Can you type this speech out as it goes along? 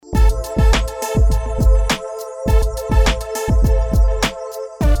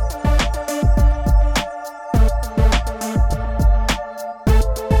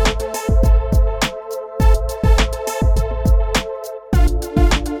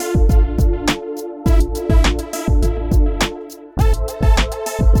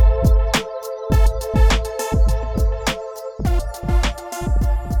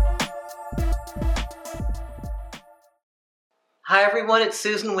everyone, it's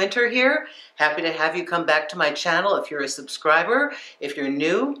Susan Winter here. Happy to have you come back to my channel if you're a subscriber. If you're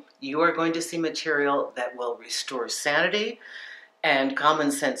new, you are going to see material that will restore sanity and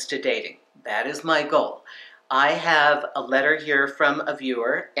common sense to dating. That is my goal. I have a letter here from a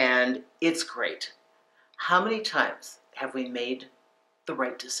viewer and it's great. How many times have we made the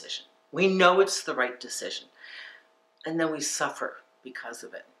right decision? We know it's the right decision and then we suffer because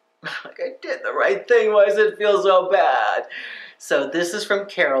of it. Like, I did the right thing, why does it feel so bad? So this is from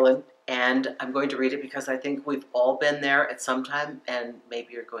Carolyn, and I'm going to read it because I think we've all been there at some time, and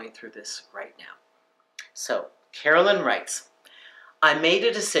maybe you're going through this right now. So Carolyn writes, I made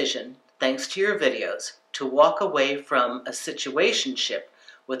a decision, thanks to your videos, to walk away from a situationship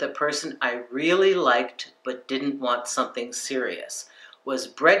with a person I really liked but didn't want something serious,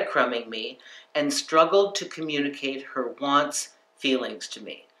 was breadcrumbing me, and struggled to communicate her wants, feelings to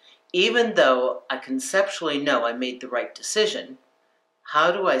me. Even though I conceptually know I made the right decision,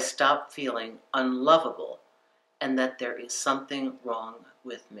 how do I stop feeling unlovable and that there is something wrong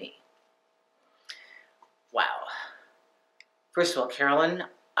with me? Wow. First of all, Carolyn,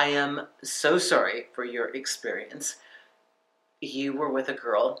 I am so sorry for your experience. You were with a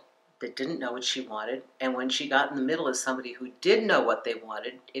girl that didn't know what she wanted, and when she got in the middle of somebody who did know what they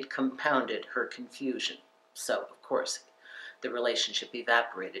wanted, it compounded her confusion. So, of course, the relationship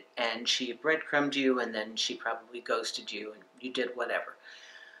evaporated, and she breadcrumbed you, and then she probably ghosted you, and you did whatever.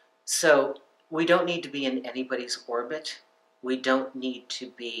 So we don't need to be in anybody's orbit. We don't need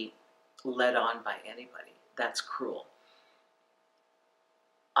to be led on by anybody. That's cruel.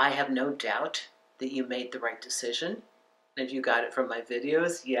 I have no doubt that you made the right decision. If you got it from my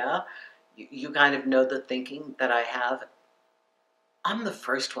videos, yeah, you kind of know the thinking that I have. I'm the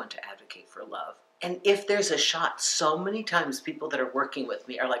first one to advocate for love. And if there's a shot, so many times people that are working with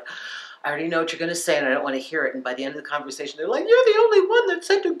me are like, I already know what you're going to say and I don't want to hear it. And by the end of the conversation, they're like, you're the only one that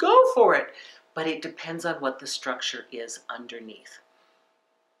said to go for it. But it depends on what the structure is underneath.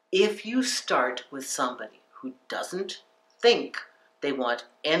 If you start with somebody who doesn't think they want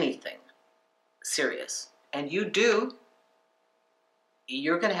anything serious, and you do,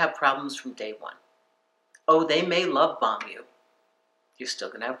 you're going to have problems from day one. Oh, they may love bomb you. You're still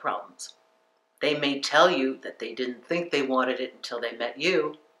going to have problems. They may tell you that they didn't think they wanted it until they met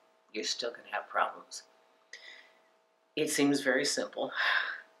you. You're still going to have problems. It seems very simple,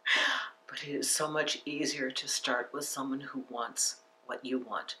 but it is so much easier to start with someone who wants what you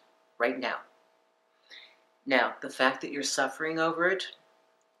want right now. Now, the fact that you're suffering over it,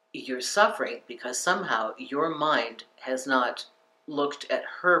 you're suffering because somehow your mind has not looked at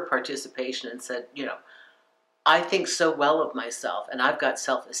her participation and said, you know, I think so well of myself and I've got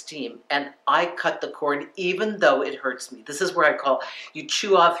self-esteem and I cut the cord even though it hurts me. This is where I call you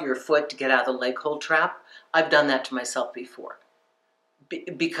chew off your foot to get out of the leg hole trap. I've done that to myself before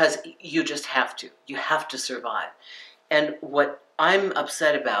because you just have to. You have to survive. And what I'm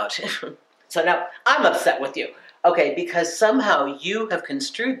upset about, so now I'm upset with you, okay, because somehow you have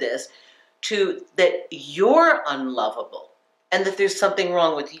construed this to that you're unlovable and that there's something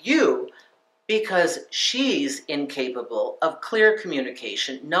wrong with you because she's incapable of clear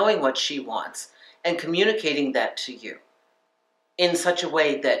communication, knowing what she wants, and communicating that to you in such a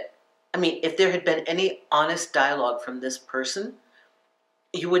way that, I mean, if there had been any honest dialogue from this person,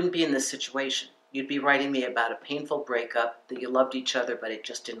 you wouldn't be in this situation. You'd be writing me about a painful breakup, that you loved each other, but it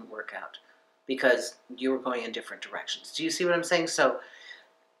just didn't work out because you were going in different directions. Do you see what I'm saying? So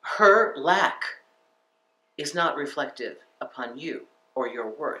her lack is not reflective upon you or your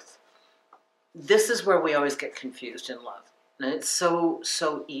worth. This is where we always get confused in love. And it's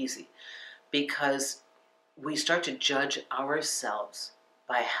so easy because we start to judge ourselves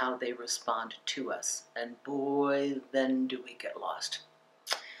by how they respond to us. And boy, then do we get lost.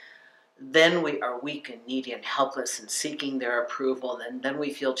 Then we are weak and needy and helpless and seeking their approval. And then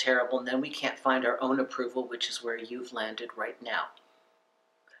we feel terrible. And then we can't find our own approval, which is where you've landed right now.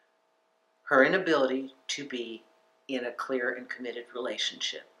 Her inability to be in a clear and committed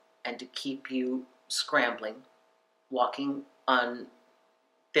relationship and to keep you scrambling, walking on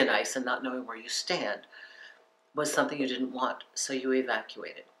thin ice and not knowing where you stand, was something you didn't want, so you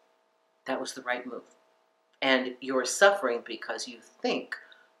evacuated. That was the right move. And you're suffering because you think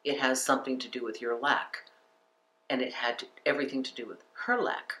it has something to do with your lack, and it had everything to do with her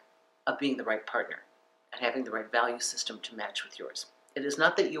lack of being the right partner and having the right value system to match with yours. It is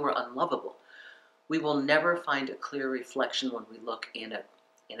not that you are unlovable. We will never find a clear reflection when we look in a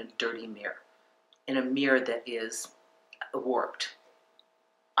dirty mirror, in a mirror that is warped.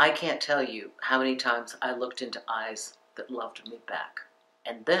 I can't tell you how many times I looked into eyes that loved me back.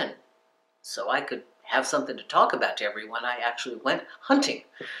 And then, so I could have something to talk about to everyone, I actually went hunting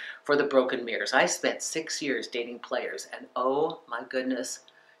for the broken mirrors. I spent 6 years dating players, and oh my goodness,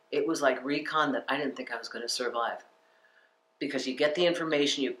 it was like recon that I didn't think I was going to survive. Because you get the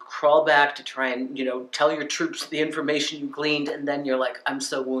information, you crawl back to try and, tell your troops the information you gleaned, and then you're like, I'm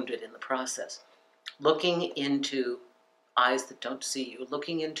so wounded in the process. Looking into eyes that don't see you,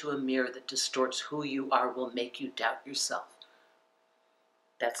 looking into a mirror that distorts who you are will make you doubt yourself.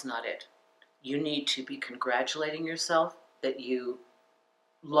 That's not it. You need to be congratulating yourself that you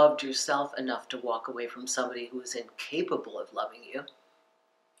loved yourself enough to walk away from somebody who is incapable of loving you.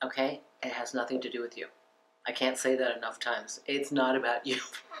 Okay? It has nothing to do with you. I can't say that enough times. It's not about you.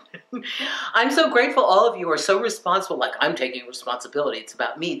 I'm so grateful all of you are so responsible, like I'm taking responsibility, it's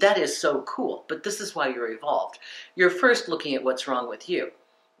about me. That is so cool, but this is why you're evolved. You're first looking at what's wrong with you,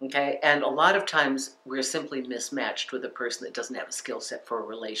 okay? And a lot of times we're simply mismatched with a person that doesn't have a skill set for a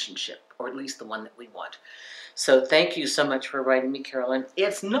relationship, or at least the one that we want. So thank you so much for writing me, Carolyn.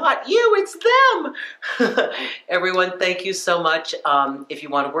 It's not you, it's them. Everyone, thank you so much. If you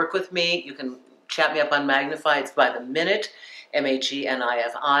want to work with me, you can chat me up on Magnify. It's by the minute,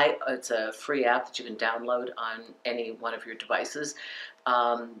 MAGNIFI. It's a free app that you can download on any one of your devices.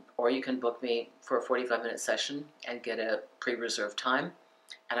 Or you can book me for a 45-minute session and get a pre-reserved time.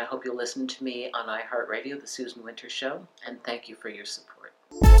 And I hope you'll listen to me on iHeartRadio, The Susan Winters Show. And thank you for your support.